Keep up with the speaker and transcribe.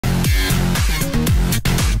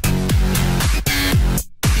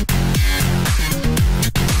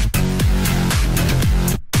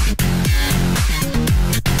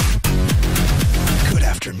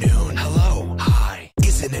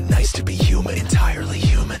is to be human, entirely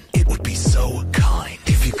human. It would be so kind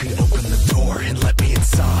if you could open the door and let me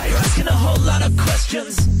inside. You're asking a whole lot of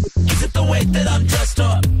questions. Is it the way that I'm dressed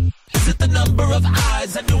up? Is it the number of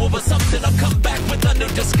eyes? I knew it was something. I'll come back with a new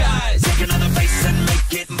disguise. Take another face and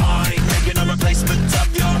make it mine. Making a replacement of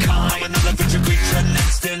your kind. Another feature creature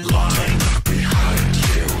next in line. Look behind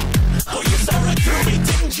you. Oh, you saw right through me,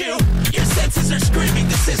 didn't you? Your senses are screaming,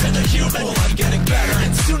 this isn't a human. Well, I'm getting better,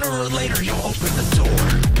 and sooner or later you'll open the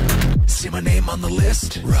door. See my name on the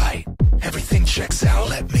list? Right. Everything checks out.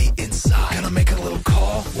 Let me inside. Gonna make a little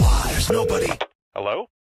call. Why? There's nobody. Hello?